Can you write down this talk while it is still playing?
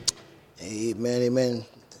Amen, amen,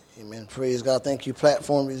 amen. Praise God. Thank you,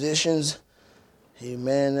 platform musicians.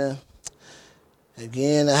 Amen.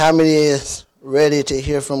 Again, how many is ready to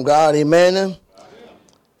hear from God? Amen.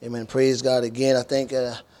 Amen. Praise God again. I think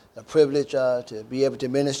a privilege to be able to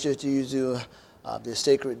minister to you through this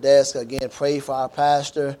sacred desk. Again, pray for our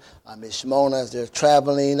pastor, Miss Shimona, as they're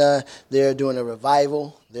traveling. They're doing a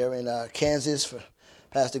revival. They're in Kansas for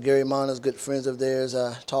Pastor Gary Mona's good friends of theirs.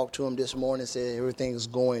 Talked to him this morning, said everything is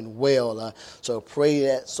going well. So pray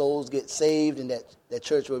that souls get saved and that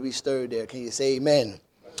church will be stirred there. Can you say amen?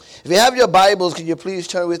 If you have your Bibles, can you please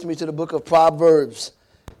turn with me to the book of Proverbs,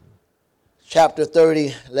 chapter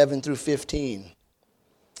 30, 11 through 15.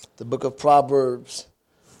 The book of Proverbs,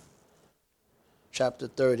 chapter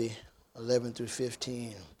 30, 11 through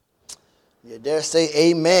 15. You dare say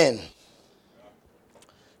amen.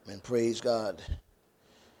 Amen. Praise God.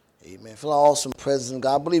 Amen. Feel awesome presence of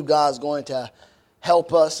God. I believe God's going to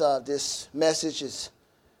help us. This message is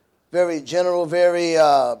very general, very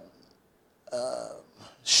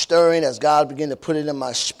stirring as God began to put it in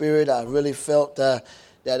my spirit. I really felt that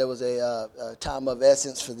it was a time of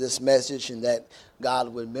essence for this message and that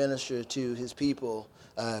God would minister to his people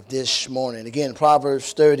this morning. Again,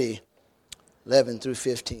 Proverbs 30, 11 through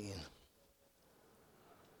 15.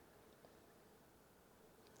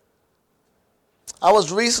 I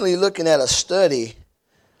was recently looking at a study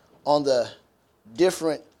on the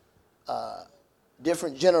different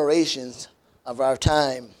generations of our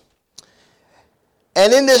time.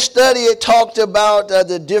 And in this study, it talked about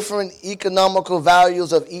the different economical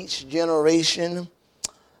values of each generation.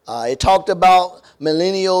 It talked about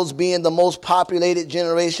millennials being the most populated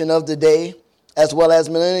generation of the day, as well as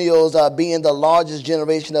millennials being the largest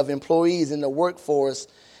generation of employees in the workforce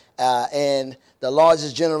and the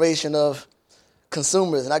largest generation of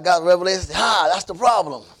consumers. And I got revelation, that's the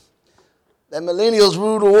problem. That millennials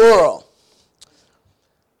rule the world.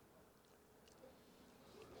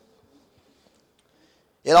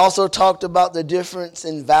 It also talked about the difference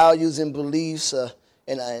in values and beliefs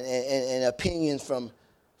and opinions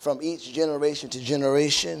from each generation to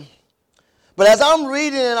generation. But as I'm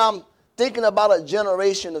reading and I'm thinking about a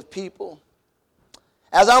generation of people,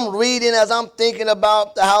 as I'm reading, as I'm thinking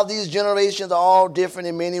about how these generations are all different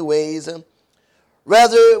in many ways,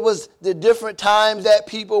 whether it was the different times that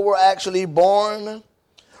people were actually born,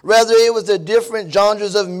 whether it was the different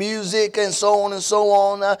genres of music and so on and so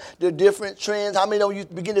on, the different trends. How many know you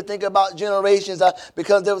begin to think about generations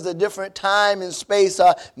because there was a different time and space.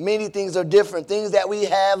 Many things are different. Things that we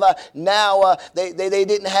have now, they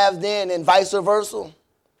didn't have then, and vice versa.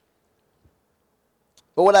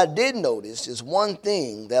 But what I did notice is one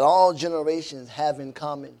thing that all generations have in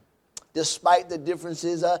common. Despite the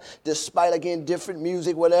differences, despite, again, different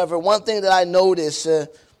music, whatever. One thing that I noticed that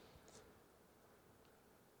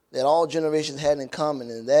all generations had in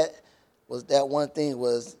common, and that one thing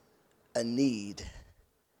was a need.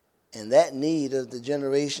 And that need of the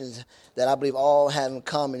generations that I believe all have in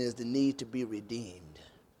common is the need to be redeemed.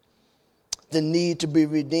 The need to be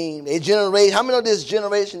redeemed. How many of this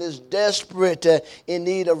generation is desperate in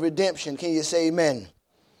need of redemption? Can you say amen?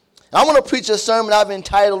 I want to preach a sermon I've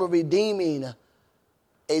entitled Redeeming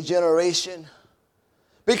a Generation.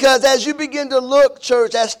 Because as you begin to look,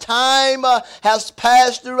 church, as time has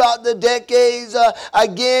passed throughout the decades,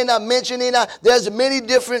 mentioning there's many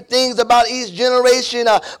different things about each generation,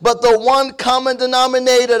 but the one common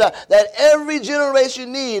denominator that every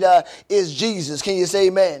generation needs is Jesus. Can you say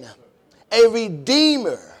amen? A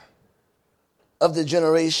redeemer of the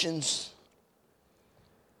generations.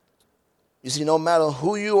 You see, no matter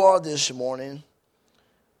who you are this morning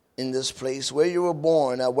in this place, where you were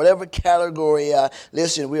born, whatever category,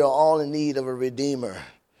 listen, we are all in need of a redeemer.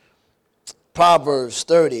 Proverbs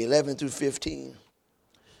 30, 11 through 15.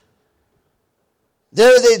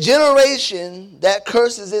 There is a generation that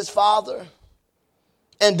curses its father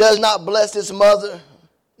and does not bless its mother.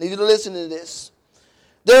 I need you to listen to this.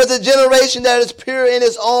 There is a generation that is pure in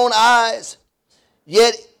its own eyes,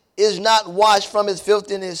 yet is not washed from its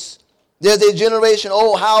filthiness. There's a generation,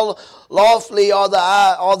 how lofty are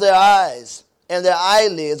their eyes, and their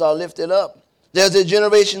eyelids are lifted up. There's a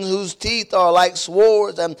generation whose teeth are like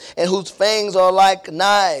swords, and whose fangs are like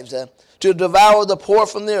knives, to devour the poor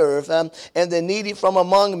from the earth, and the needy from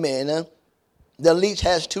among men. The leech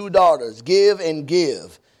has two daughters, give and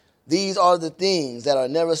give. These are the things that are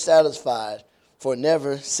never satisfied, for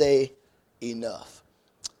never say enough.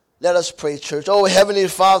 Let us pray, church. Oh, Heavenly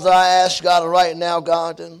Father, I ask God right now,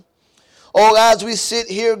 God, as we sit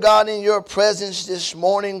here, God, in your presence this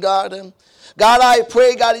morning, God, I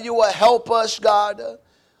pray, God, that you will help us, God.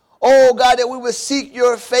 Oh, God, that we would seek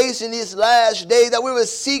your face in these last days, that we would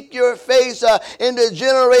seek your face in the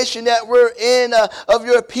generation that we're in of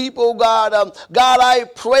your people, God. God, I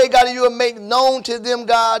pray, God, that you will make known to them,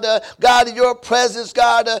 God, God, your presence,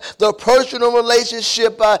 God, the personal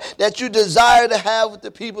relationship that you desire to have with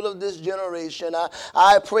the people of this generation.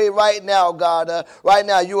 I pray right now, God, right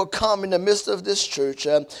now you will come in the midst of this church.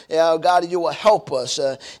 God, you will help us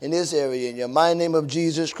in this area. In your mighty name of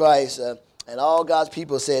Jesus Christ. And all God's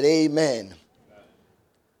people said, amen.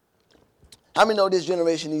 How many know this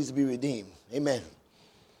generation needs to be redeemed? Amen.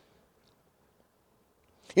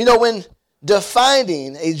 You know, when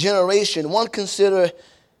defining a generation, one could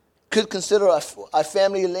consider a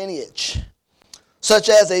family lineage, such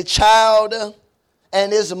as a child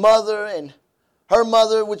and his mother and her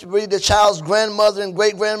mother, which would be the child's grandmother and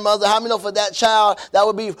great-grandmother. How many know for that child, that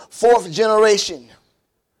would be fourth generation?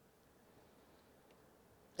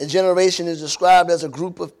 A generation is described as a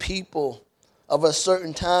group of people of a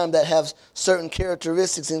certain time that have certain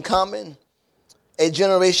characteristics in common. A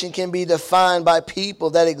generation can be defined by people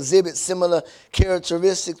that exhibit similar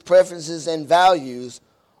characteristics, preferences, and values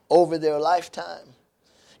over their lifetime.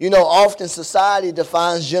 You know, often society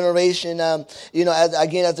defines generation,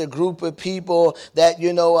 as a group of people that,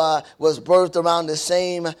 was birthed around the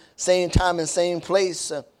same time and same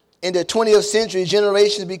place. In the 20th century,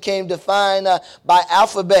 generations became defined by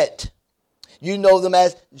alphabet. You know them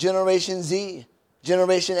as Generation Z,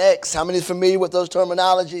 Generation X. How many are familiar with those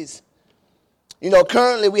terminologies? You know,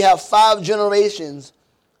 currently we have 5 generations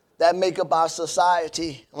that make up our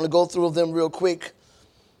society. I'm going to go through them real quick.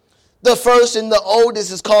 The first and the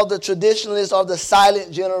oldest is called the traditionalist or the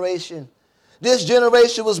silent generation. This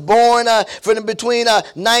generation was born between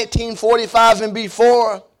 1945 and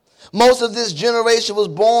before. Most of this generation was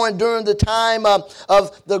born during the time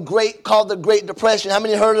of the Great Depression. How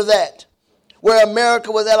many heard of that? Where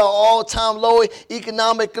America was at an all-time low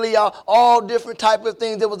economically, all different type of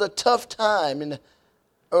things. There was a tough time in the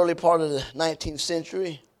early part of the 19th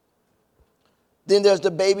century. Then there's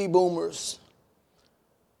the baby boomers.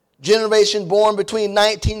 Generation born between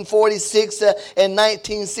 1946 and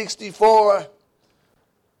 1964.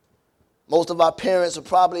 Most of our parents are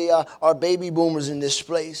probably are baby boomers in this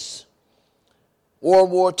place. World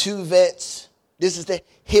War II vets. This is the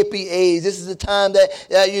hippie age. This is the time that,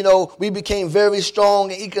 we became very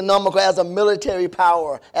strong and economical as a military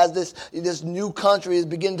power, as this new country is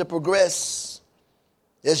beginning to progress.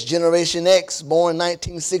 This Generation X, born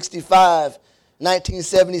 1965,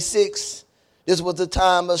 1976. This was the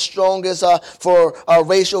time of strongest for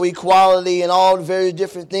racial equality and all the very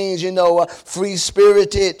different things,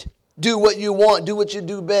 free-spirited. Do what you want. Do what you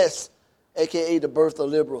do best. A.K.A. the birth of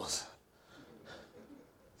liberals.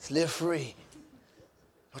 Let's live free.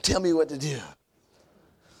 Don't tell me what to do.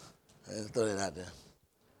 Let's throw that out there.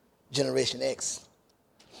 Generation X.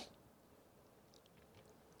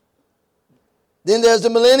 Then there's the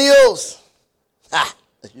millennials.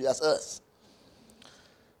 That's us.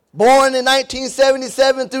 Born in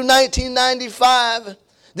 1977 through 1995.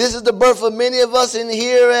 This is the birth of many of us in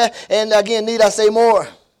here. And again, need I say more?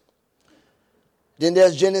 Then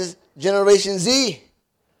there's Generation Z,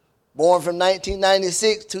 born from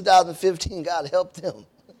 1996, 2015. God help them.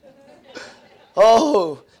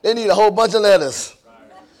 Oh, they need a whole bunch of letters.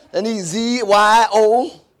 They need Z, Y,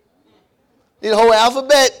 O. Need a whole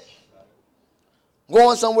alphabet.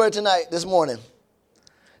 Going somewhere this morning.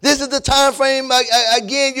 This is the time frame,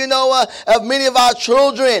 again, of many of our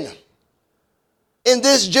children in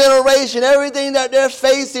this generation, everything that they're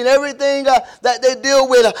facing, everything that they deal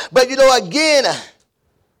with. But, again,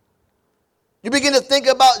 you begin to think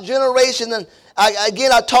about generation, and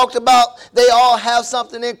I talked about they all have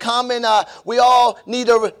something in common. We all need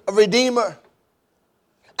a redeemer.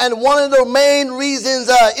 And one of the main reasons,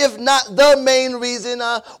 if not the main reason,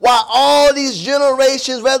 why all these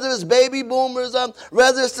generations, whether it's baby boomers,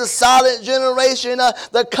 whether it's the silent generation,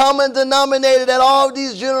 the common denominator that all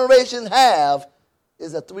these generations have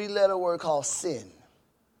is a 3-letter word called sin.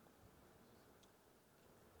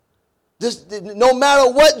 No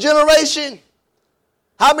matter what generation,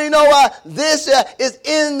 how many know this is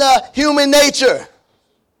in the human nature?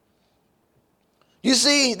 You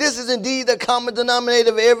see, this is indeed the common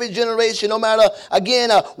denominator of every generation, no matter,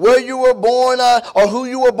 again, where you were born or who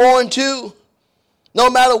you were born to. No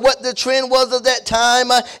matter what the trend was of that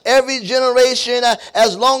time, every generation,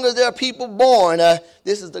 as long as there are people born,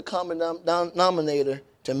 this is the common denominator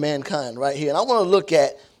to mankind right here. And I want to look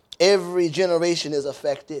at every generation is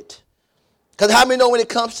affected. Because how many know when it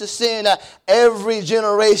comes to sin, every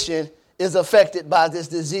generation is affected by this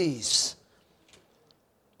disease?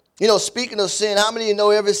 Speaking of sin, how many of you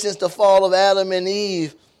know ever since the fall of Adam and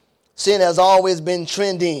Eve, Sin has always been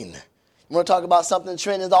trending. You want to talk about something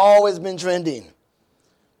trending? It's always been trending.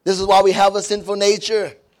 This is why we have a sinful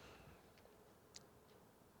nature.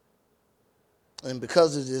 And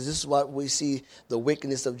because of this is why we see the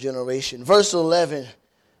wickedness of generation. Verse 11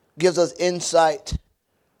 gives us insight.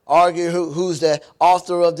 Argue who's the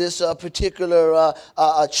author of this particular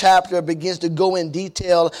chapter begins to go in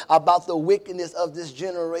detail about the wickedness of this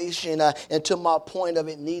generation and to my point of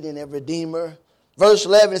it needing a redeemer. Verse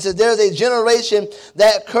 11, it says, there's a generation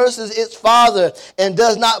that curses its father and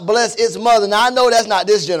does not bless its mother. Now, I know that's not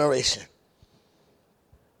this generation.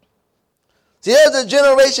 See, there's a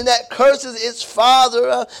generation that curses its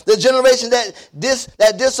father, the generation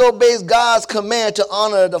that disobeys God's command to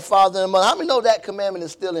honor the father and mother. How many know that commandment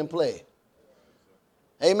is still in play?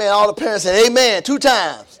 Amen. All the parents said amen 2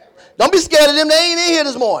 times. Don't be scared of them. They ain't in here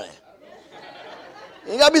this morning.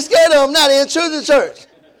 You ain't got to be scared of them now. They're in church.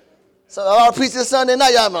 So I'll preach this Sunday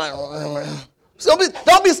night. Y'all be like,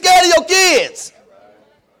 don't be scared of your kids.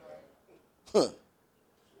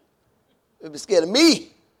 You'll be scared of me.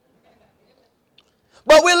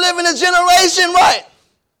 But we live in a generation, right,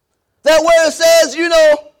 that where it says,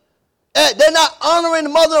 they're not honoring the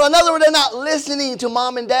mother. In other words, they're not listening to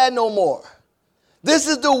mom and dad no more. This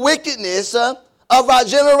is the wickedness of our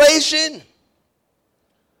generation.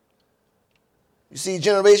 You see,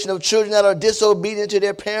 generation of children that are disobedient to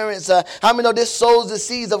their parents. How many know this sows the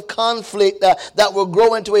seeds of conflict that will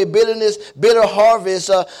grow into a bitter harvest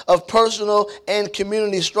of personal and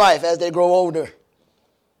community strife as they grow older?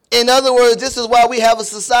 In other words, this is why we have a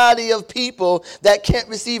society of people that can't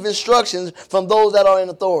receive instructions from those that are in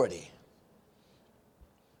authority.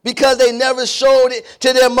 Because they never showed it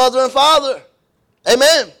to their mother and father.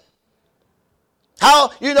 Amen. How,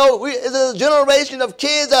 there's a generation of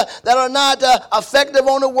kids that are not effective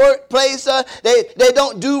on the workplace. They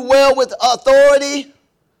don't do well with authority.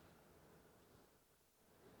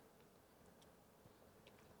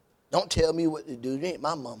 Don't tell me what to do. You ain't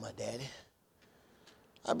my mama or daddy.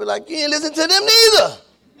 I'd be like, you ain't listen to them neither.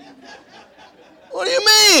 What do you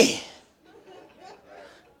mean?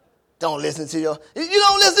 Don't listen to you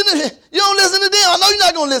don't listen to them. I know you're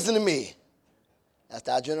not going to listen to me. That's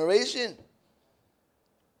our generation.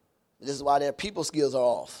 This is why their people skills are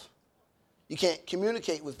off. You can't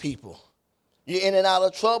communicate with people. You're in and out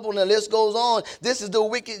of trouble, and the list goes on. This is the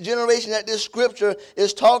wicked generation that this scripture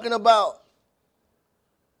is talking about.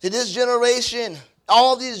 To this generation,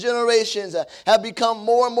 all these generations have become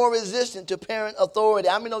more and more resistant to parent authority.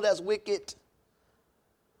 I know that's wicked.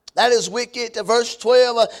 That is wicked. Verse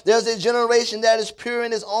 12, there's a generation that is pure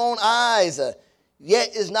in its own eyes,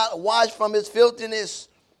 yet is not washed from its filthiness.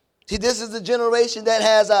 See, this is the generation that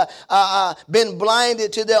has been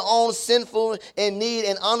blinded to their own sinful and need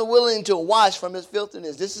and unwilling to wash from its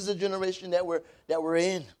filthiness. This is the generation that we're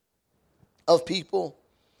in of people.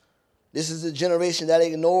 This is the generation that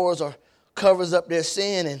ignores or covers up their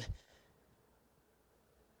sin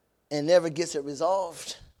and never gets it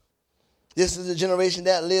resolved. This is a generation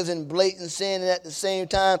that lives in blatant sin and at the same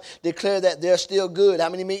time declare that they're still good. How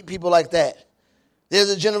many meet people like that? There's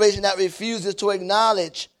a generation that refuses to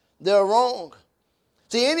acknowledge they're wrong.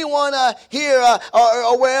 See, anyone here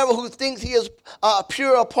or wherever who thinks he is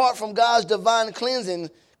pure apart from God's divine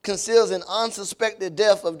cleansing conceals an unsuspected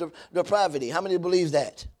depth of depravity. How many believes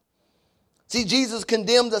that? See, Jesus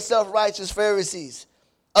condemned the self-righteous Pharisees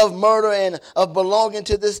of murder and of belonging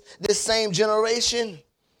to this same generation.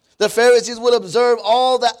 The Pharisees would observe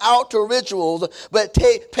all the outer rituals, but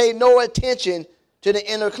pay no attention to the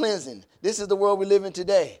inner cleansing. This is the world we live in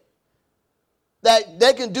today. That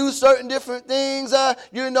they can do certain different things, on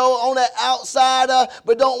the outside,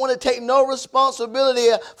 but don't want to take no responsibility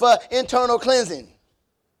for internal cleansing.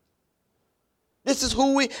 This is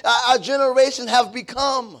who our generation have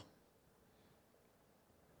become.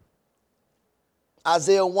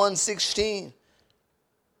 Isaiah 1:16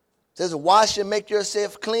 says, wash and make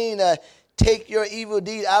yourself clean. Take your evil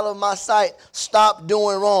deed out of my sight. Stop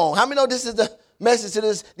doing wrong. How many know this is the message to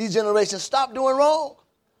these generations? Stop doing wrong.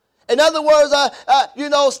 In other words,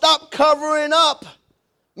 stop covering up.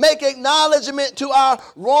 Make acknowledgement to our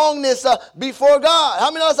wrongness before God.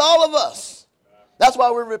 How many know that's all of us? That's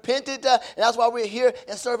why we're repentant, and that's why we're here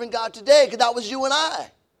and serving God today, because that was you and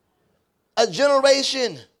I. A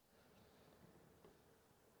generation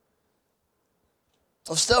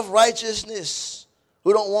of self-righteousness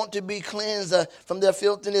who don't want to be cleansed from their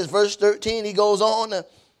filthiness. Verse 13, he goes on.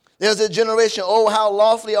 There's a generation, oh, how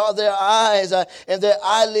lofty are their eyes, and their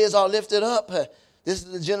eyelids are lifted up. This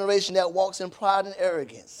is the generation that walks in pride and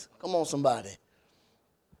arrogance. Come on, somebody.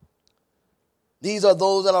 These are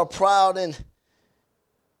those that are proud in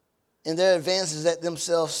their advances at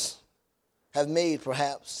themselves have made,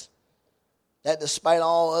 perhaps, that despite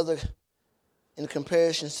all other in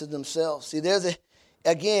comparisons to themselves. See,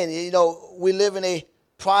 again, we live in a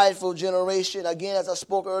prideful generation. Again, as I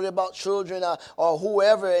spoke earlier about children or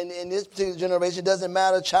whoever in this particular generation, it doesn't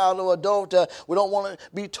matter, child or adult. We don't want to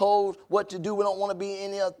be told what to do. We don't want to be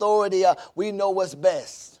in any authority. We know what's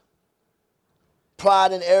best.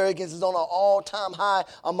 Pride and arrogance is on an all-time high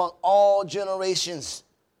among all generations.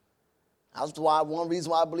 That's why one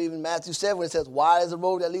reason why I believe in Matthew 7 when it says, wide is the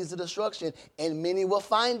road that leads to destruction, and many will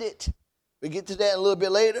find it. We get to that a little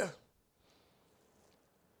bit later.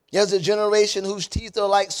 There's a generation whose teeth are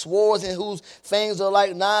like swords and whose fangs are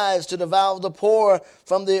like knives to devour the poor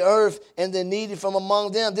from the earth and the needy from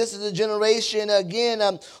among them. This is a generation,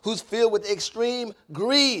 again, who's filled with extreme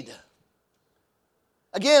greed.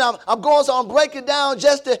 Again, I'm breaking down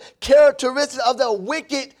just the characteristics of the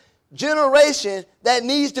wicked generation that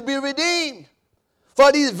needs to be redeemed.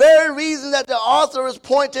 For these very reasons that the author is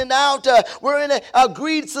pointing out, we're in a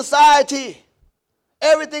greed society.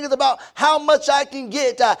 Everything is about how much I can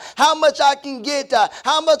get, how much I can get,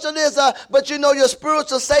 how much of this, but your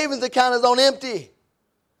spiritual savings account is on empty.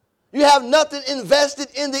 You have nothing invested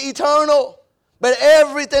in the eternal. But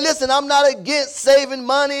everything, listen, I'm not against saving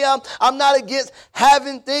money. I'm not against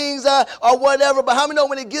having things or whatever. But how many know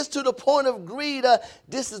when it gets to the point of greed,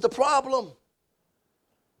 this is the problem.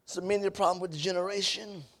 It's a many problem with the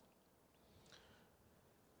generation.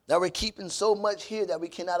 That we're keeping so much here that we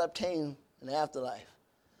cannot obtain in the afterlife.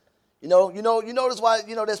 You notice why,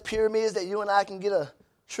 there's pyramids that you and I can get a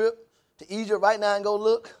trip to Egypt right now and go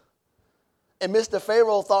look. And Mr.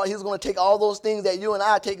 Pharaoh thought he was going to take all those things that you and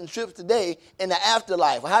I are taking trips today in the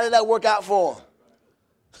afterlife. Well, how did that work out for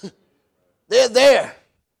him? They're there.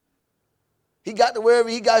 He got to wherever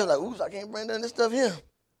he got. He was like, oops, I can't bring none of this stuff here.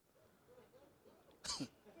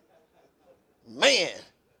 Man,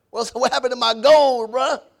 what happened to my gold,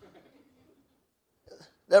 bruh?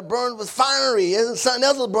 That burned with finery. Something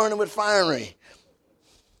else was burning with finery.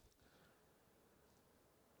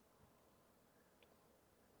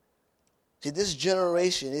 See, this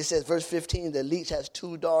generation, it says, verse 15, the leech has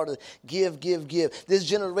 2 daughters. Give, give, give. This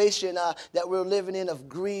generation that we're living in of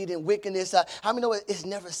greed and wickedness, how many know it's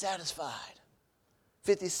never satisfied?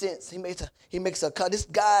 50 cents, he makes a cut. This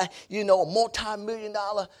guy, a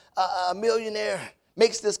multi-million-dollar millionaire,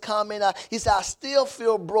 makes this comment. He said, I still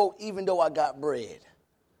feel broke even though I got bread.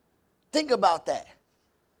 Think about that.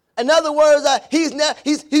 In other words, he's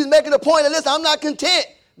making a point that, listen, I'm not content.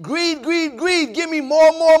 Greed, greed, greed. Give me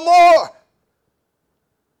more, more, more.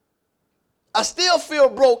 I still feel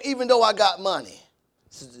broke even though I got money.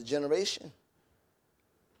 This is the generation.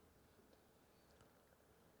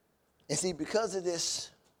 And see, because of this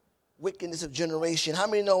wickedness of generation, how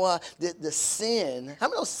many know the sin, how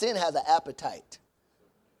many know sin has an appetite?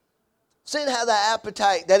 Sin has an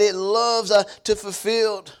appetite that it loves to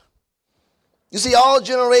fulfill. You see, all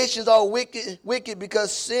generations are wicked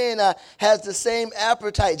because sin has the same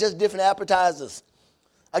appetite, just different appetizers.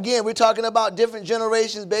 Again, we're talking about different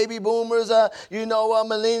generations, baby boomers,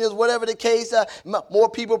 millennials, whatever the case. More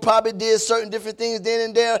people probably did certain different things then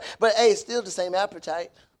and there, but hey, it's still the same appetite.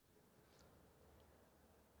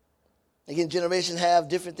 Again, generations have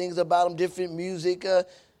different things about them, different music,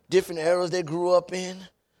 different eras they grew up in.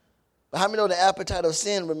 But how many know the appetite of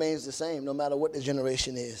sin remains the same no matter what the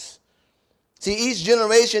generation is? See, each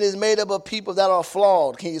generation is made up of people that are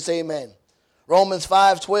flawed. Can you say amen? Romans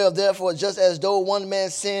 5:12, therefore, just as though one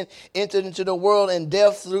man's sin entered into the world and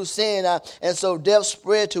death through sin, and so death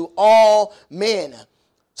spread to all men.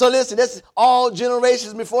 So listen, this is all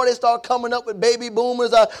generations before they start coming up with baby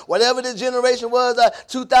boomers, whatever the generation was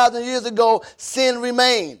 2,000 years ago, sin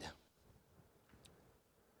remained.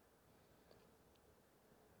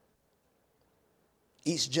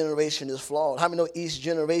 Each generation is flawed. How many know each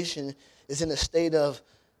generation is in a state of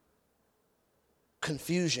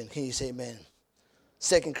confusion? Can you say amen?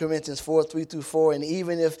 2 Corinthians 4:3-4, and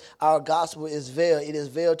even if our gospel is veiled, it is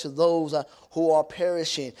veiled to those who are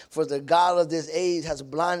perishing. For the God of this age has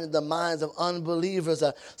blinded the minds of unbelievers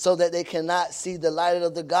so that they cannot see the light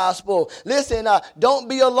of the gospel. Listen, don't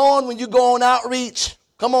be alone when you go on outreach.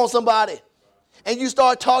 Come on, somebody. And you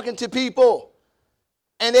start talking to people,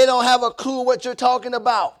 and they don't have a clue what you're talking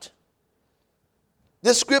about.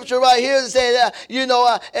 This scripture right here says,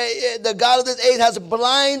 the God of this age has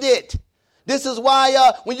blinded. This is why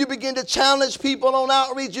when you begin to challenge people on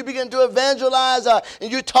outreach, you begin to evangelize,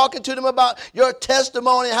 and you're talking to them about your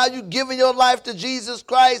testimony, how you've given your life to Jesus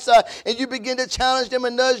Christ, and you begin to challenge them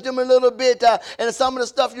and nudge them a little bit, and some of the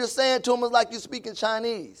stuff you're saying to them is like you're speaking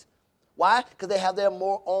Chinese. Why? Because they have their own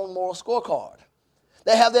moral scorecard.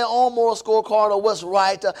 They have their own moral scorecard of what's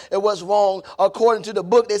right and what's wrong. According to the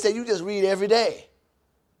book, they say you just read every day.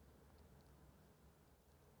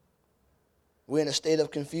 We're in a state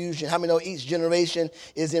of confusion. How many know each generation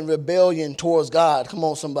is in rebellion towards God? Come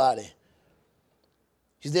on, somebody.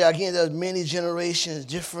 He's there again. There's many generations,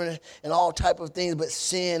 different and all type of things, but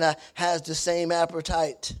sin has the same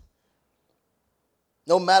appetite.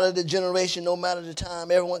 No matter the generation, no matter the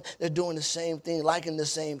time, everyone, they're doing the same thing, liking the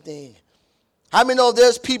same thing. How many know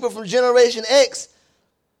there's people from Generation X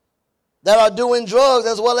that are doing drugs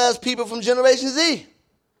as well as people from Generation Z?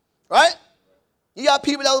 Right? You got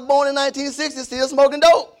people that was born in 1960 still smoking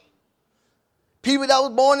dope. People that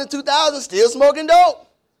was born in 2000 still smoking dope.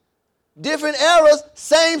 Different eras,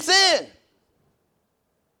 same sin.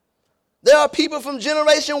 There are people from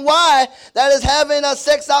Generation Y that is having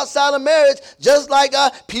sex outside of marriage, just like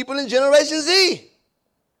people in Generation Z.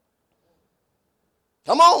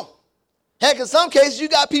 Come on. Heck, in some cases, you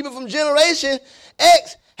got people from Generation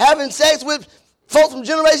X having sex with folks from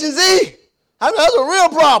Generation Z. I mean, that's a real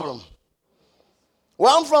problem.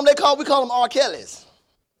 Where I'm from, we call them R. Kellys.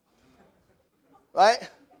 Right?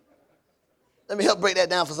 Let me help break that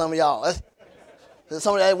down for some of y'all.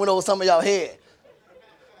 Some of that went over some of y'all head.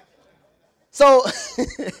 So,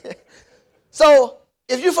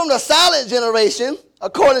 if you're from the silent generation,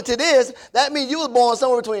 according to this, that means you was born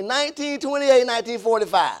somewhere between 1928 and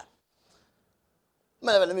 1945.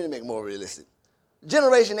 Let me make it more realistic.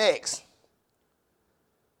 Generation X,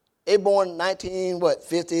 they born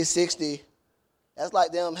 50, 60. That's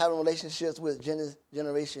like them having relationships with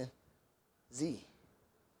Generation Z.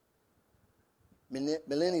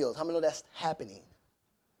 Millennials, how many know that's happening?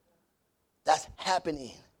 That's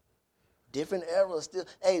happening. Different eras still.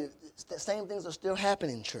 Hey, the same things are still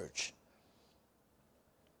happening, church.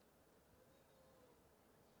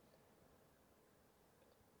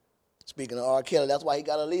 Speaking of R. Kelly, that's why he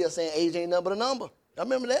got Aaliyah saying age ain't nothing but a number. Y'all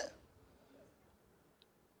remember that?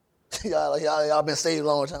 y'all been saved a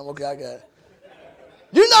long time. Okay, I got it.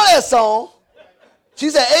 You know that song. She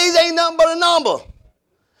said age ain't nothing but a number.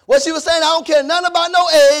 What she was saying, I don't care nothing about no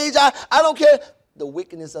age. I don't care. The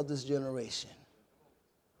wickedness of this generation.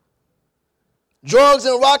 Drugs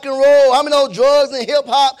and rock and roll. How many know drugs and hip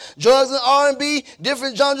hop, drugs and R&B,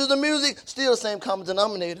 different genres of music, still the same common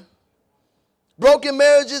denominator. Broken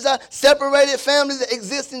marriages, separated families that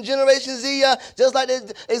exist in Generation Z, just like they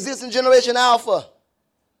exist in Generation Alpha.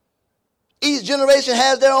 Each generation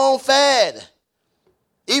has their own fad.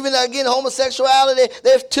 Even again, homosexuality,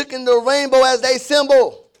 they've taken the rainbow as their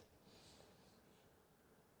symbol.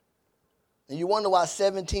 And you wonder why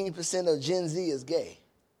 17% of Gen Z is gay.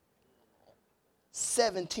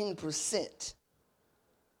 17%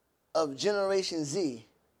 of Generation Z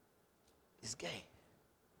is gay.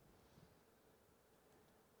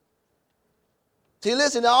 See,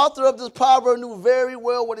 listen, the author of this proverb knew very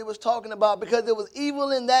well what he was talking about because it was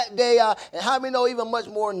evil in that day, and how many know even much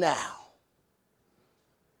more now?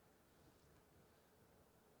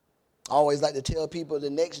 I always like to tell people the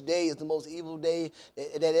next day is the most evil day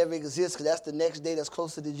that ever exists because that's the next day that's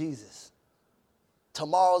closer to Jesus.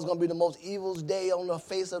 Tomorrow is going to be the most evil day on the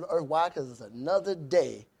face of the earth. Why? Because it's another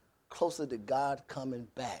day closer to God coming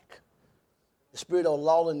back. The spirit of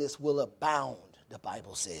lawlessness will abound, the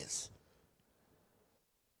Bible says.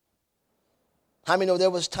 How many know there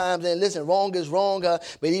was times, and listen, wrong is wrong, but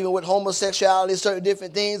even with homosexuality, certain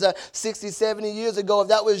different things, 60, 70 years ago, if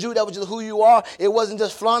that was you, that was just who you are. It wasn't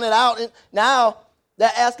just flaunted out. And now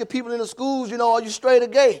they're asking people in the schools, are you straight or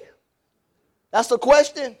gay? That's the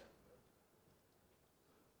question.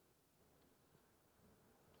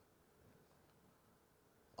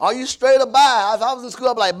 Are you straight or bi? If I was in school,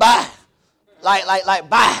 I'd be like, bi. Like,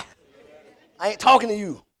 bi. I ain't talking to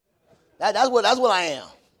you. That's what I am.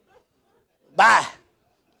 Bye.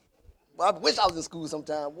 Well, I wish I was in school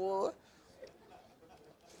sometime, boy.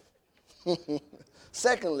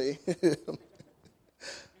 Secondly,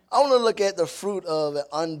 I want to look at the fruit of an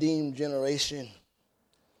undeemed generation.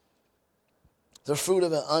 The fruit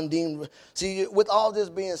of an undeemed. See, with all this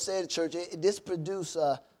being said, church, this produced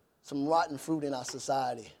some rotten fruit in our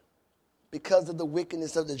society because of the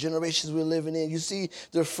wickedness of the generations we're living in. You see,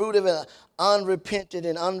 the fruit of an unrepentant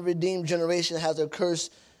and unredeemed generation has a curse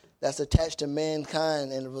that's attached to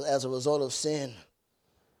mankind and as a result of sin.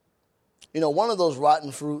 One of those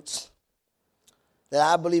rotten fruits that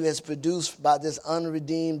I believe is produced by this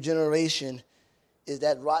unredeemed generation is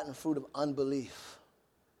that rotten fruit of unbelief.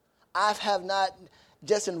 I have not,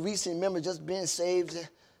 just in recent memory, just been saved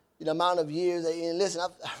the amount of years. And listen,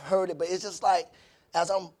 I've heard it, but it's just like,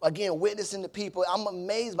 as I'm, again, witnessing to people, I'm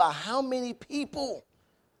amazed by how many people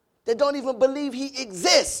that don't even believe he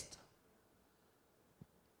exists.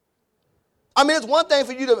 I mean, it's one thing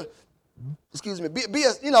for you to,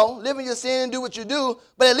 live in your sin and do what you do,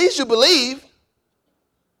 but at least you believe.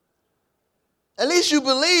 At least you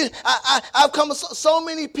believe. I've come with so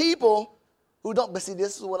many people who don't. But see,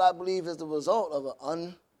 this is what I believe is the result of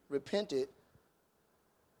an unrepented,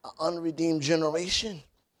 an unredeemed generation.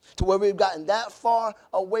 To where we've gotten that far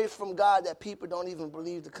away from God that people don't even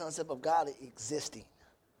believe the concept of God existing.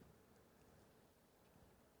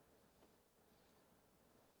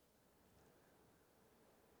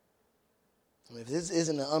 I mean, if this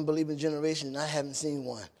isn't an unbelieving generation, I haven't seen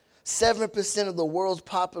one. 7% of the world's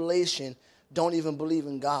population don't even believe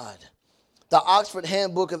in God. The Oxford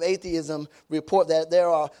Handbook of Atheism report that there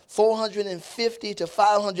are 450 to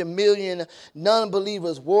 500 million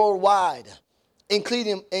non-believers worldwide,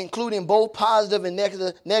 including both positive and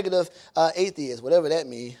negative atheists, whatever that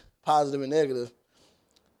means, positive and negative,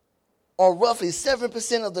 or roughly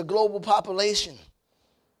 7% of the global population.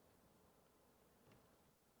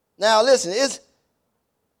 Now, listen, it's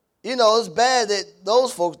bad that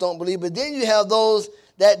those folks don't believe, but then you have those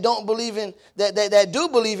that don't believe in, that do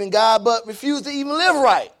believe in God, but refuse to even live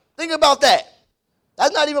right. Think about that.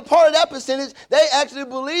 That's not even part of that percentage. They actually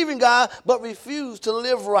believe in God, but refuse to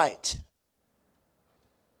live right.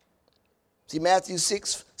 See, Matthew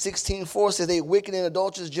 6:16-4 says, a wicked and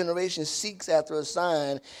adulterous generation seeks after a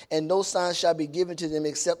sign, and no sign shall be given to them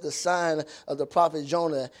except the sign of the prophet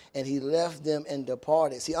Jonah, and he left them and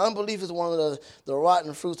departed. See, unbelief is one of the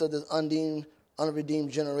rotten fruits of this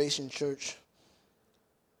unredeemed generation, church.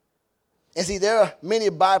 And see, there are many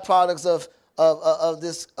byproducts of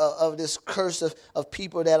this curse of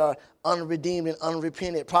people that are unredeemed and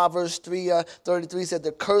unrepentant. Proverbs 3:33 said,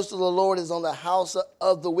 the curse of the Lord is on the house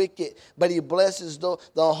of the wicked, but he blesses the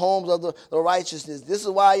homes of the righteousness. This is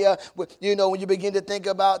why, when you begin to think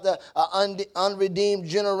about the unredeemed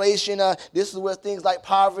generation, this is where things like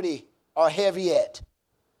poverty are heavy at.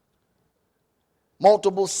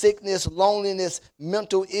 Multiple sickness, loneliness,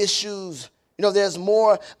 mental issues. There's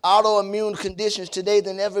more autoimmune conditions today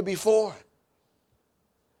than ever before.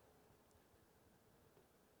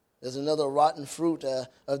 There's another rotten fruit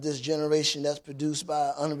of this generation that's produced by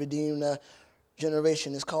an unredeemed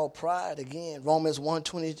generation. It's called pride again. Romans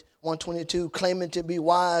 1:22, claiming to be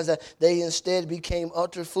wise, they instead became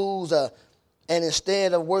utter fools. And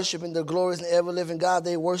instead of worshiping the glorious and ever-living God,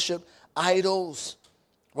 they worship idols.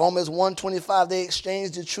 Romans 1:25, they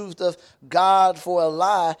exchanged the truth of God for a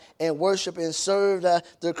lie and worship and served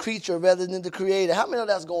the creature rather than the creator. How many know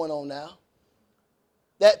that's going on now?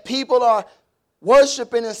 That people are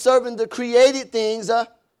worshiping and serving the created things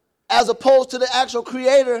as opposed to the actual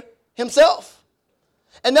creator himself.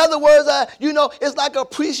 In other words, it's like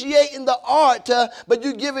appreciating the art, but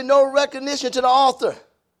you're giving no recognition to the author.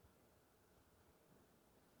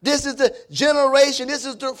 This is the generation, this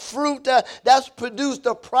is the fruit that's produced,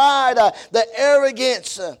 the pride, the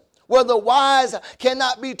arrogance, where the wise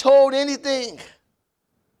cannot be told anything.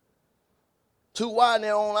 Too wide in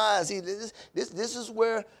their own eyes. See, this is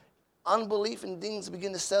where unbelief and things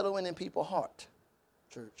begin to settle in people's heart,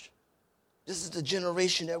 church. This is the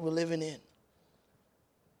generation that we're living in.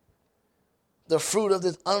 The fruit of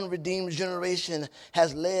this unredeemed generation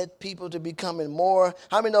has led people to becoming more.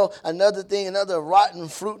 How many know another rotten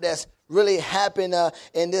fruit that's really happened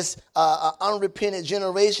in this unrepentant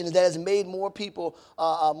generation is that has made more people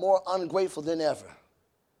more ungrateful than ever.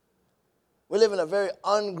 We live in a very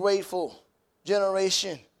ungrateful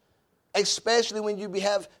generation, especially when you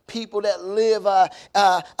have people that live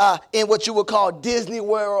in what you would call Disney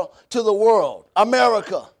World to the world,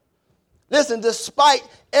 America. Listen,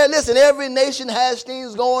 every nation has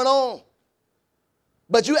things going on.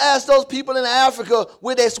 But you ask those people in Africa,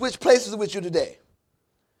 will they switch places with you today?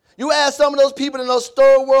 You ask some of those people in those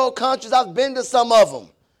third world countries, I've been to some of them.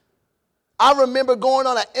 I remember going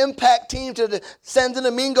on an impact team to the Santo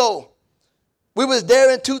Domingo. We was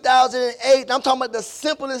there in 2008. I'm talking about the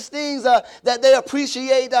simplest things that they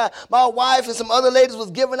appreciate. My wife and some other ladies was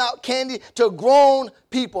giving out candy to grown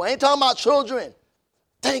people. I ain't talking about children.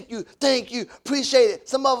 Thank you, appreciate it.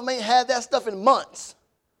 Some of them ain't had that stuff in months.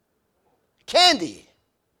 Candy.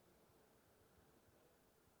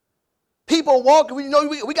 People walk,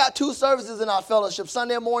 we got 2 services in our fellowship,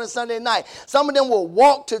 Sunday morning, Sunday night. Some of them will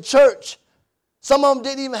walk to church. Some of them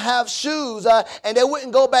didn't even have shoes, and they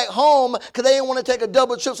wouldn't go back home because they didn't want to take a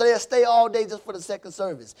double trip, so they'd stay all day just for the second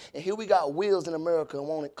service. And here we got wheels in America and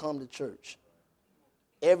won't come to church.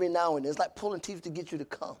 Every now and then. It's like pulling teeth to get you to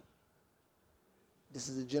come. This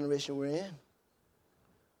is the generation we're in.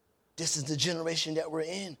 This is the generation that we're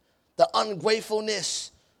in. The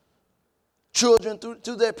ungratefulness. Children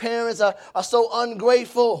through their parents are so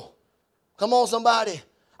ungrateful. Come on, somebody.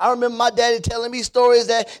 I remember my daddy telling me stories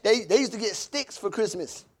that they used to get sticks for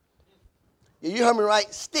Christmas. Yeah, you heard me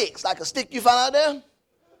right, sticks, like a stick you found out there.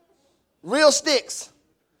 Real sticks.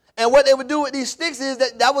 And what they would do with these sticks is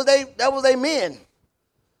that was they men.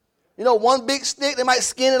 You know, one big stick, they might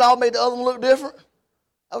skin it off, make the other one look different.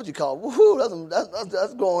 That's what you call it. Woohoo,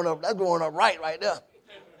 that's going up. That's going up right there.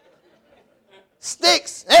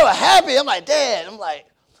 Sticks. They were happy. I'm like, Dad. I'm like,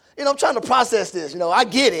 I'm trying to process this. I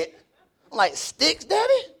get it. I'm like, sticks,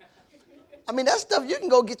 Daddy? I mean, that stuff you can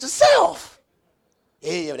go get yourself.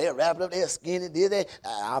 Yeah, they'll wrap it up, they'll skin it, did that.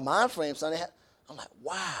 Our mind frame, son. I'm like,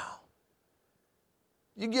 wow.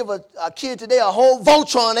 You give a kid today a whole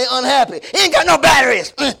Voltron, they unhappy. He ain't got no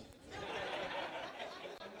batteries.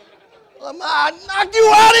 I knock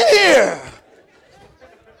you out of here.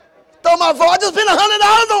 Throw my phone. I just spent $100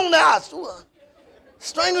 on that.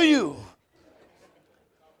 Strangle you.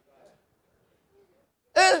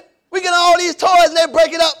 And we get all these toys and they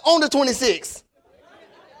break it up on the 26th.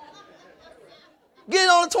 Get it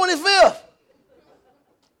on the 25th.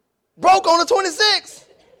 Broke on the 26th.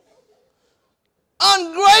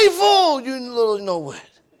 Ungrateful. You little know what.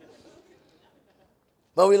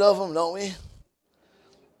 But we love them, don't we?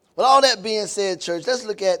 With all that being said, church, let's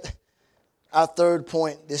look at our third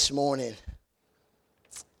point this morning.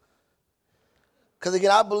 Because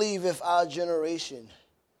again, I believe if our generation,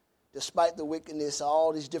 despite the wickedness,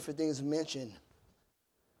 all these different things mentioned,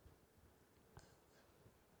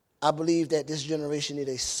 I believe that this generation needs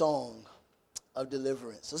a song of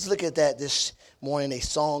deliverance. Let's look at that this morning, a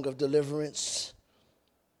song of deliverance.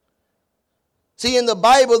 See, in the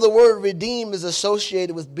Bible, the word redeem is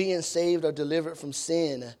associated with being saved or delivered from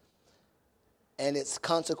sin and its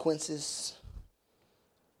consequences.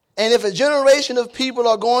 And if a generation of people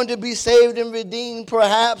are going to be saved and redeemed,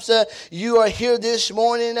 perhaps you are here this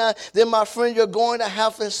morning, then my friend, you're going to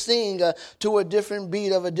have to sing to a different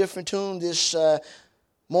beat of a different tune this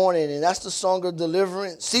morning. And that's the song of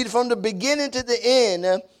deliverance. See, from the beginning to the end,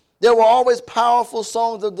 there were always powerful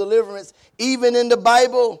songs of deliverance, even in the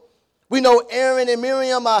Bible. We know Aaron and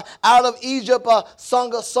Miriam out of Egypt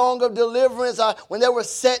sung a song of deliverance when they were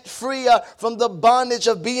set free from the bondage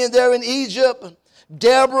of being there in Egypt.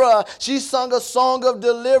 Deborah, she sung a song of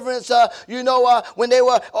deliverance, when they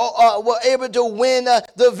were able to win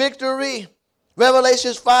the victory.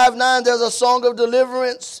 Revelations 5:9, there's a song of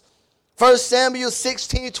deliverance. 1 Samuel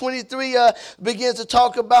 16:23 begins to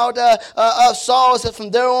talk about Saul. Said from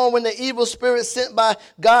there on, when the evil spirit sent by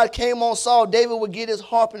God came on Saul, David would get his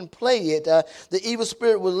harp and play it. The evil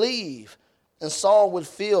spirit would leave, and Saul would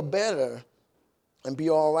feel better and be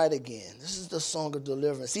all right again. This is the song of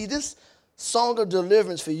deliverance. See, this song of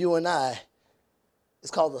deliverance for you and I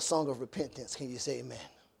is called the song of repentance. Can you say amen?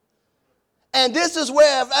 And this is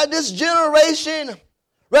where this generation,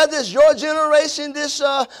 whether it's your generation this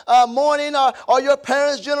morning or your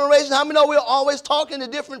parents' generation, how many know we're always talking to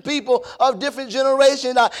different people of different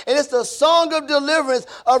generations? And it's the song of deliverance,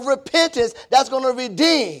 of repentance that's going to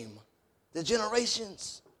redeem the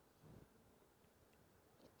generations.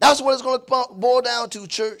 That's what it's going to boil down to,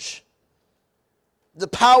 church. The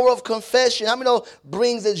power of confession. How many know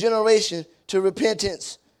brings a generation to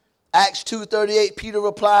repentance? Acts 2:38, Peter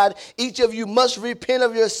replied, each of you must repent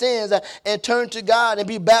of your sins and turn to God and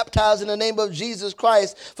be baptized in the name of Jesus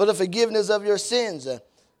Christ for the forgiveness of your sins.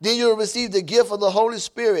 Then you will receive the gift of the Holy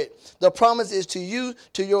Spirit. The promise is to you,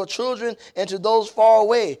 to your children, and to those far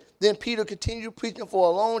away. Then Peter continued preaching for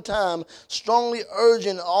a long time, strongly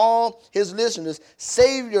urging all his listeners,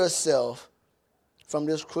 save yourself from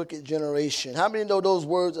this crooked generation. How many know those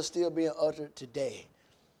words are still being uttered today?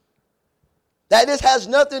 That this has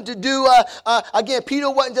nothing to do, again, Peter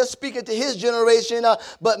wasn't just speaking to his generation,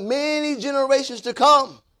 but many generations to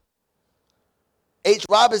come. H.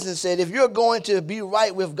 Robinson said, if you're going to be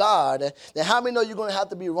right with God, then how many know you're going to have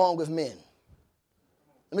to be wrong with men?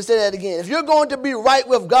 Let me say that again. If you're going to be right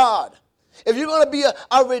with God, if you're going to be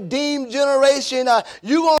a redeemed generation,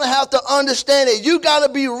 you're going to have to understand it. You got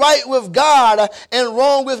to be right with God and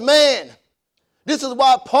wrong with man. This is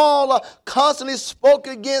why Paul constantly spoke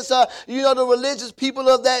against, the religious people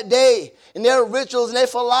of that day and their rituals and their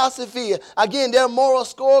philosophy. Again, their moral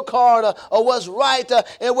scorecard of what's right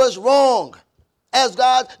and what's wrong. As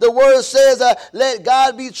God, the word says, let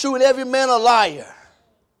God be true and every man a liar.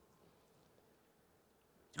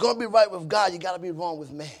 You're going to be right with God, you got to be wrong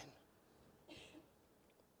with man.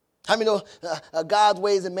 How many know God's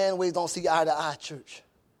ways and man's ways don't see eye to eye, church?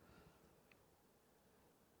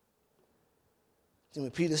 When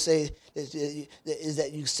Peter says is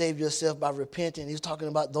that you save yourself by repenting, he's talking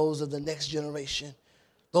about those of the next generation,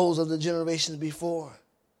 those of the generations before.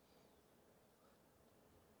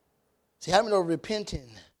 See, how many know repenting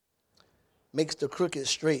makes the crooked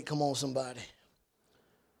straight. Come on, somebody.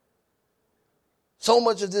 So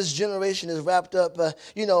much of this generation is wrapped up,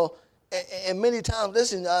 and many times,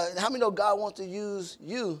 listen, how many know God wants to use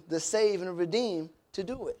you, the saved and the redeemed, to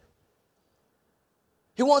do it?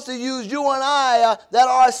 He wants to use you and I that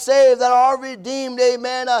are saved, that are redeemed,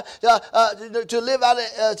 amen, to live out,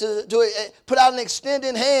 to put out an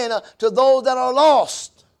extended hand to those that are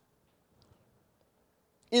lost.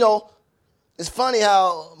 You know, it's funny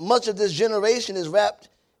how much of this generation is wrapped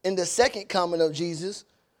in the second coming of Jesus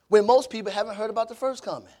when most people haven't heard about the first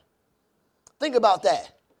coming. Think about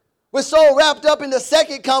that. We're so wrapped up in the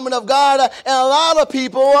second coming of God, and a lot of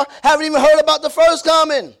people haven't even heard about the first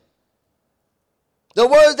coming. The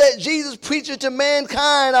words that Jesus preached to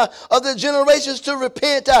mankind of the generations to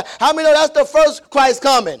repent. How many know that's the first Christ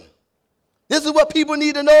coming? This is what people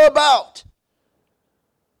need to know about.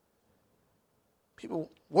 People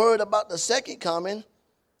worried about the second coming.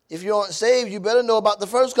 If you aren't saved, you better know about the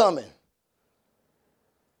first coming.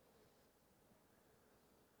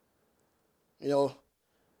 You know,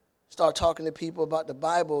 start talking to people about the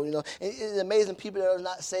Bible. You know, it's amazing people that are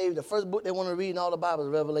not saved. The first book they want to read in all the Bible is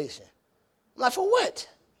Revelation. I'm like, for what?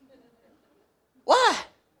 Why?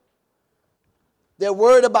 They're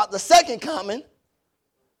worried about the second coming,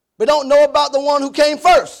 but don't know about the one who came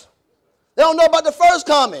first. They don't know about the first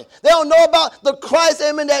coming. They don't know about the Christ,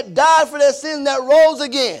 amen, that died for their sins, that rose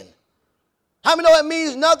again. How many know it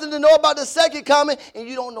means nothing to know about the second coming and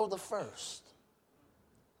you don't know the first?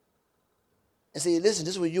 And see, listen,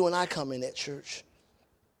 this is where you and I come in at church.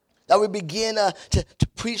 That we begin to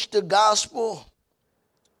preach the gospel.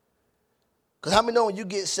 Because how many know when you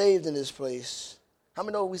get saved in this place, how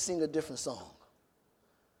many know we sing a different song?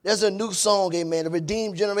 There's a new song, amen. The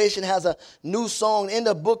redeemed generation has a new song. In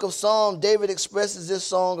the book of Psalms, David expresses this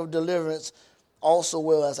song of deliverance also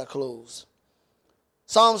well as I close.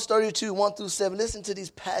 Psalms 32, 1 through 7. Listen to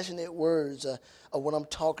these passionate words of what I'm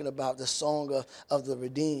talking about, the song of the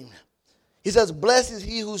redeemed. He says, blessed is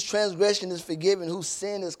he whose transgression is forgiven, whose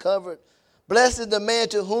sin is covered. Blessed is the man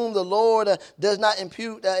to whom the Lord does not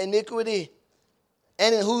impute iniquity,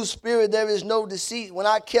 and in whose spirit there is no deceit. When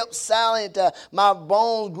I kept silent, my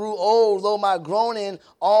bones grew old, though my groaning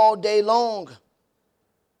all day long.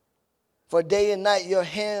 For day and night your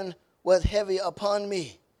hand was heavy upon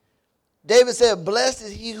me. David said, blessed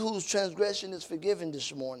is he whose transgression is forgiven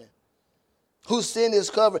this morning, whose sin is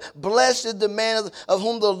covered. Blessed is the man of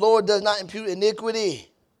whom the Lord does not impute iniquity.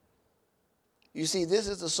 You see, this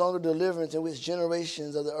is the song of deliverance in which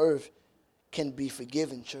generations of the earth can be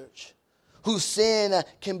forgiven, church. Whose sin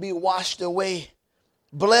can be washed away.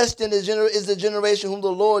 Blessed is the generation whom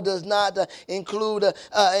the Lord does not include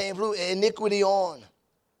iniquity on.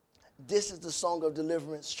 This is the song of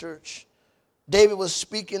deliverance, church. David was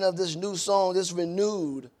speaking of this new song, this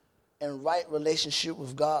renewed and right relationship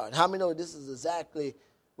with God. How many know this is exactly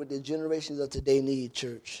what the generations of today need,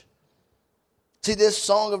 church? See, this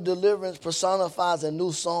song of deliverance personifies a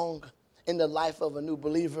new song in the life of a new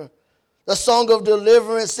believer. The song of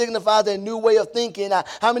deliverance signifies a new way of thinking.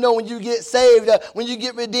 How many know when you get saved, when you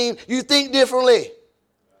get redeemed, you think differently?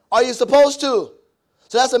 Are you supposed to?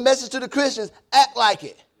 So that's a message to the Christians. Act like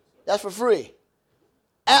it. That's for free.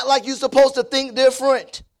 Act like you're supposed to think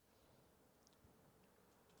different.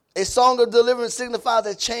 A song of deliverance signifies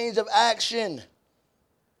a change of action.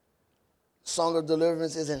 Song of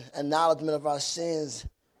deliverance is an acknowledgement of our sins.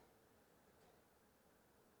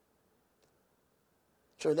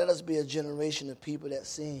 Church, let us be a generation of people that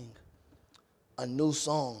sing a new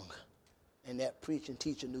song and that preach and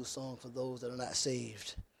teach a new song for those that are not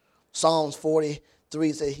saved. Psalms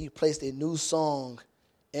 43 says he placed a new song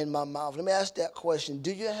in my mouth. Let me ask that question.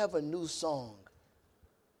 Do you have a new song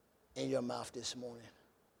in your mouth this morning?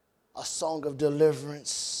 A song of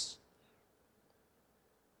deliverance.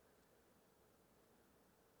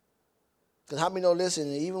 Because how many know,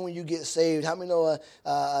 listen, even when you get saved, how many know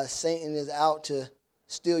Satan is out to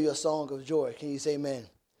steal your song of joy? Can you say amen?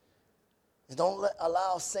 And don't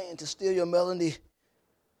allow Satan to steal your melody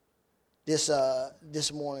this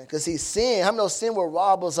morning. Because see, sin, how many know sin will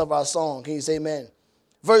rob us of our song? Can you say amen?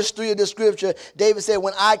 Verse 3 of the scripture, David said,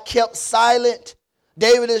 when I kept silent.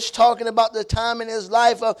 David is talking about the time in his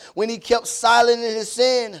life of when he kept silent in his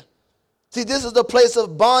sin. See, this is the place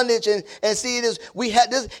of bondage. And see, it is, we had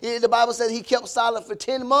this, the Bible says he kept silent for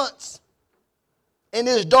 10 months. In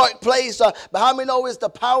this dark place. But how many know it's the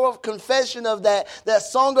power of confession of that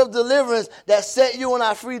song of deliverance that set you and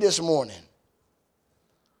I free this morning?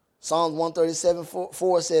 Psalms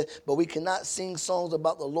 137:4 says, but we cannot sing songs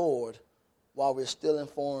about the Lord while we're still in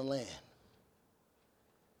foreign land.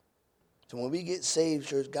 So when we get saved,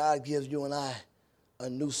 church, God gives you and I a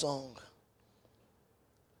new song.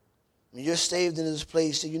 When you're saved in this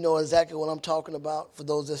place, so you know exactly what I'm talking about for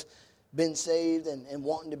those that's been saved and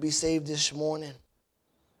wanting to be saved this morning.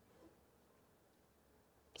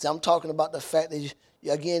 See, I'm talking about the fact that,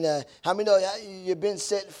 how many know you've been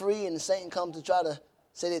set free and Satan comes to try to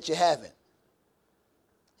say that you haven't?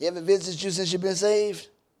 He ever visited you since you've been saved?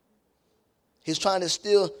 He's trying to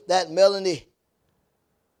steal that melody.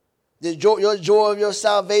 Your joy of your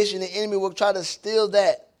salvation, the enemy will try to steal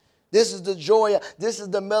that. This is the joy, this is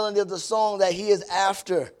the melody of the song that he is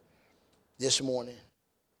after this morning.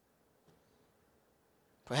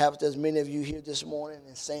 Perhaps there's many of you here this morning,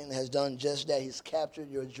 and Satan has done just that. He's captured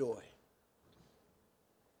your joy.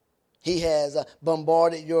 He has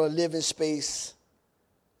bombarded your living space,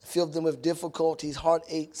 filled them with difficulties,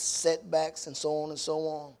 heartaches, setbacks, and so on and so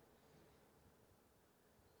on.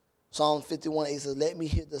 Psalm 51:8 says, let me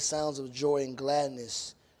hear the sounds of joy and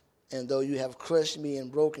gladness, and though you have crushed me and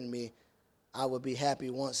broken me, I will be happy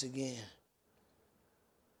once again.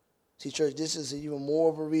 See, church, this is even more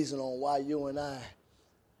of a reason on why you and I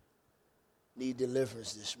need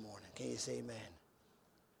deliverance this morning. Can you say amen?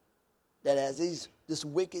 That as this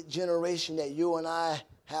wicked generation that you and I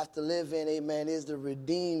have to live in, amen, is the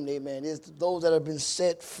redeemed, amen, is those that have been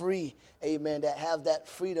set free, amen, that have that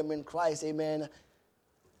freedom in Christ, amen.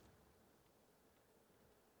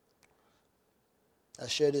 I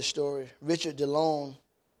share this story. Richard DeLone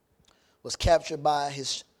was captured by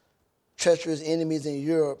his treacherous enemies in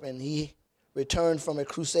Europe, and he returned from a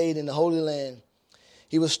crusade in the Holy Land.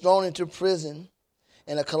 He was thrown into prison,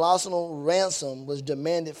 and a colossal ransom was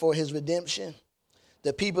demanded for his redemption.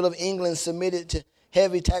 The people of England submitted to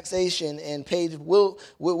heavy taxation and paid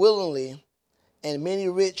willingly, and many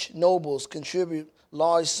rich nobles contribute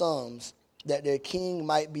large sums that their king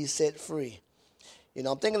might be set free. You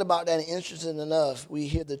know, I'm thinking about that, and interesting enough, we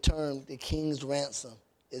hear the term the king's ransom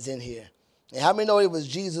is in here. And how many know it was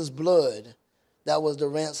Jesus' blood that was the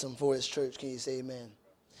ransom for his church? Can you say amen?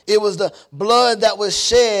 It was the blood that was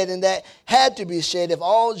shed and that had to be shed if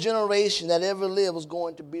all generation that ever lived was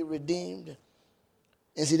going to be redeemed.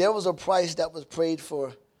 And see, there was a price that was paid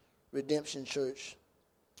for redemption, church.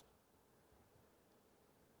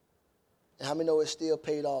 And how many know it's still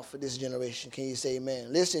paid off for this generation? Can you say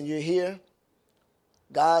amen? Listen, you're here.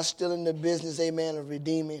 God's still in the business, amen, of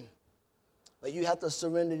redeeming. But you have to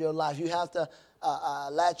surrender your life. You have to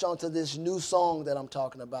latch onto this new song that I'm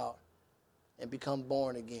talking about and become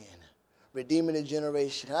born again. Redeeming a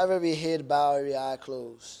generation. Can I have every head bowed, every eye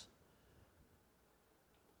closed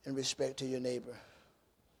in respect to your neighbor?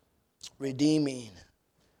 Redeeming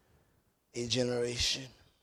a generation.